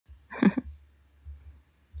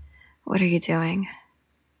What are you doing?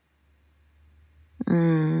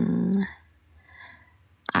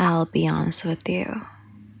 I'll be honest with you.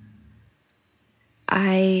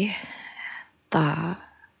 I thought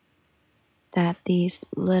that these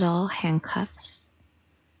little handcuffs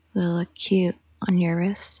will look cute on your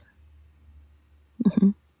wrist.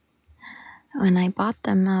 When I bought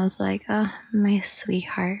them, I was like, oh, my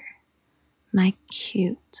sweetheart, my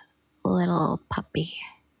cute little puppy,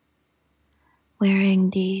 wearing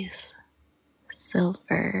these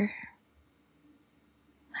silver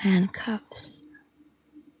handcuffs.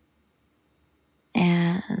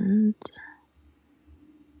 And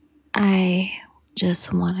I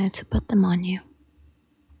just wanted to put them on you.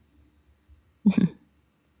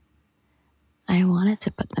 I wanted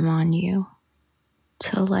to put them on you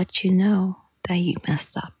to let you know that you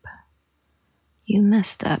messed up. You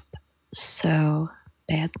messed up so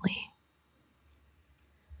badly.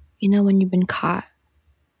 You know when you've been caught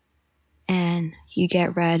and you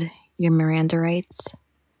get read your Miranda rights,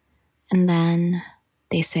 and then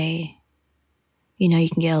they say, you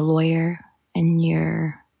can get a lawyer and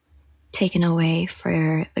you're taken away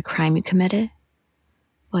for the crime you committed?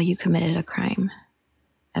 Well, you committed a crime,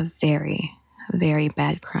 a very, very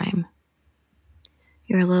bad crime.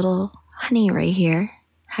 Your little honey right here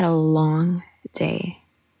had a long day,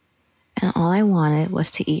 and all I wanted was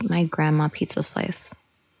to eat my grandma pizza slice.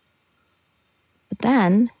 But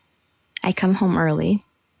then I come home early.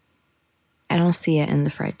 I don't see it in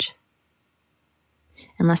the fridge.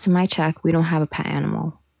 And last time I checked, we don't have a pet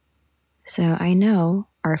animal. So I know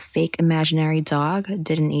our fake imaginary dog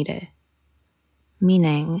didn't eat it.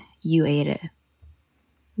 Meaning, you ate it.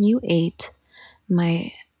 You ate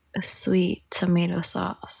my sweet tomato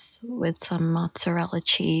sauce with some mozzarella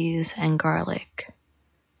cheese and garlic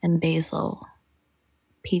and basil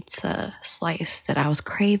pizza slice that I was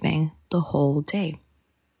craving the whole day.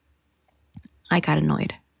 I got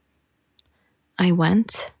annoyed. I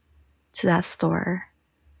went to that store,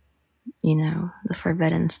 the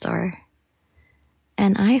forbidden store,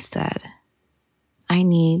 and I said, I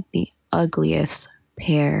need the ugliest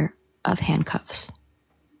pair of handcuffs.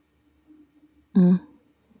 The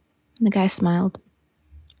guy smiled.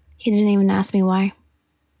 He didn't even ask me why.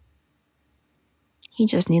 He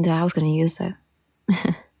just knew that I was going to use it.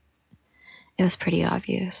 It was pretty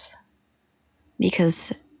obvious.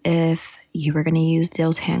 Because if you were going to use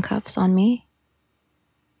those handcuffs on me,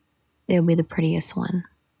 they would be the prettiest one,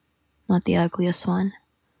 not the ugliest one.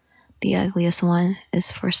 The ugliest one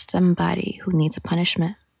is for somebody who needs a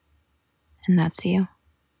punishment. And that's you.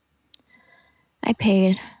 I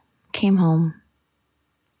paid, came home,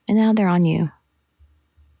 and now they're on you.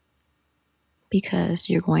 Because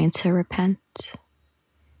you're going to repent.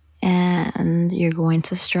 And you're going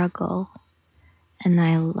to struggle. And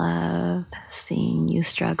I love seeing you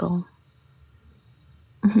struggle.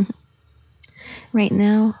 Right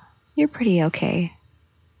now, you're pretty okay.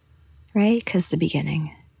 Right? Because the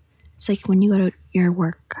beginning. It's like when you go to your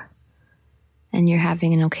work and you're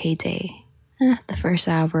having an okay day. The first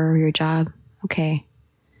hour of your job, okay.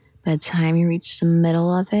 By the time you reach the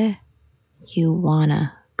middle of it, you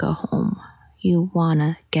wanna go home. You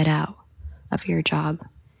wanna get out of your job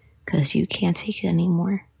because you can't take it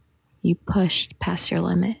anymore. You pushed past your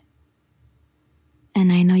limit.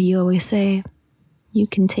 And I know you always say, you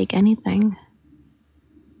can take anything.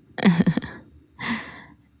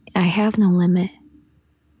 I have no limit.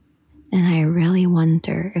 And I really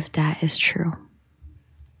wonder if that is true.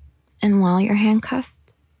 And while you're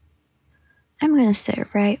handcuffed, I'm going to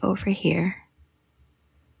sit right over here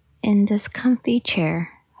in this comfy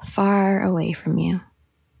chair far away from you.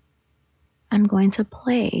 I'm going to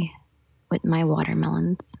play with my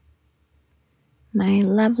watermelons. My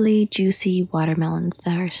lovely, juicy watermelons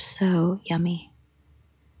that are so yummy.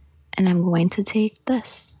 And I'm going to take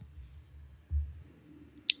this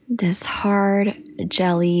hard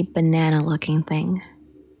jelly banana looking thing.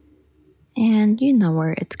 And you know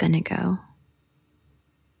where it's going to go.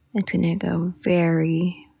 It's going to go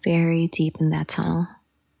very, very deep in that tunnel.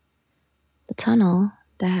 The tunnel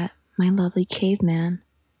that my lovely caveman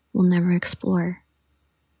will never explore.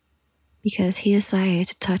 Because he decided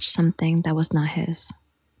to touch something that was not his.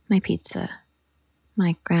 My pizza.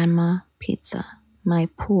 My grandma pizza. My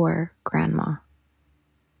poor grandma.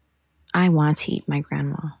 I want to eat my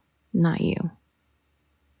grandma, not you.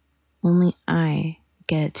 Only I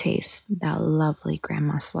get to taste that lovely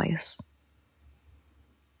grandma slice.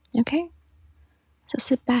 Okay? So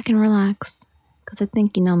sit back and relax, because I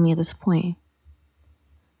think you know me at this point.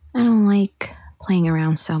 I don't like playing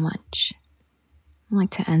around so much. I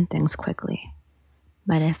like to end things quickly.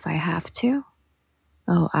 But if I have to,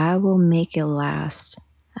 I will make it last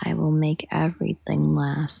I will make everything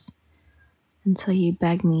last until you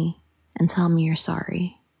beg me and tell me you're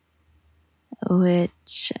sorry.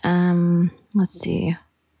 Which, let's see.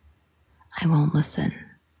 I won't listen.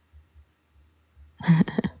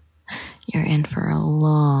 You're in for a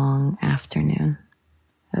long afternoon.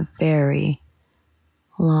 A very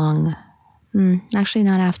long, actually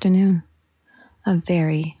not afternoon. A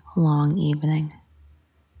very long evening.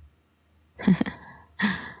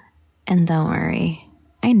 And don't worry,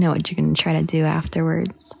 I know what you're going to try to do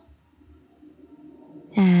afterwards.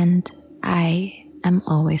 And I am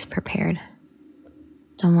always prepared.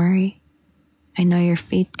 Don't worry, I know your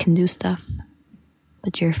feet can do stuff,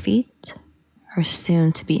 but your feet are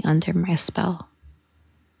soon to be under my spell.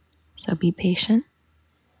 So be patient,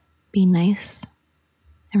 be nice,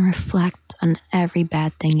 and reflect on every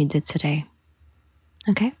bad thing you did today.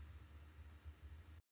 Okay?